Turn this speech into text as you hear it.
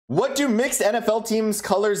What do mixed NFL teams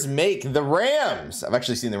colors make? The Rams. I've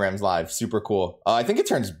actually seen the Rams live. Super cool. I think it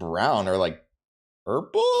turns brown or like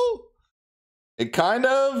purple. It kind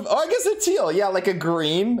of, oh, I guess a teal. Yeah, like a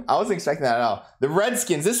green. I wasn't expecting that at all. The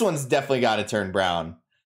Redskins, this one's definitely got to turn brown.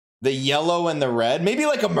 The yellow and the red, maybe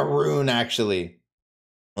like a maroon actually.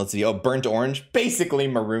 Let's see. Oh, burnt orange, basically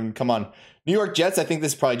maroon. Come on. New York Jets, I think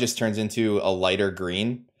this probably just turns into a lighter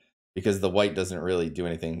green because the white doesn't really do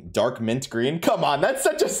anything. Dark mint green. Come on, that's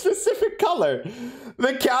such a specific color.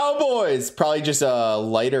 The Cowboys, probably just a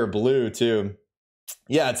lighter blue too.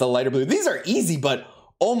 Yeah, it's a lighter blue. These are easy, but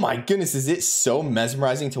oh my goodness, is it so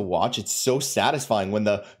mesmerizing to watch? It's so satisfying when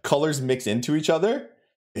the colors mix into each other.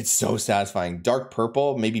 It's so satisfying. Dark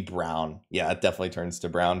purple, maybe brown. Yeah, it definitely turns to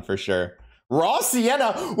brown for sure. Raw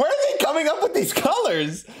sienna. Where are they coming up with these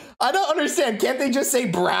colors? I don't understand. Can't they just say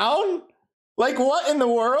brown? Like, what in the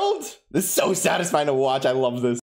world? This is so satisfying to watch. I love this.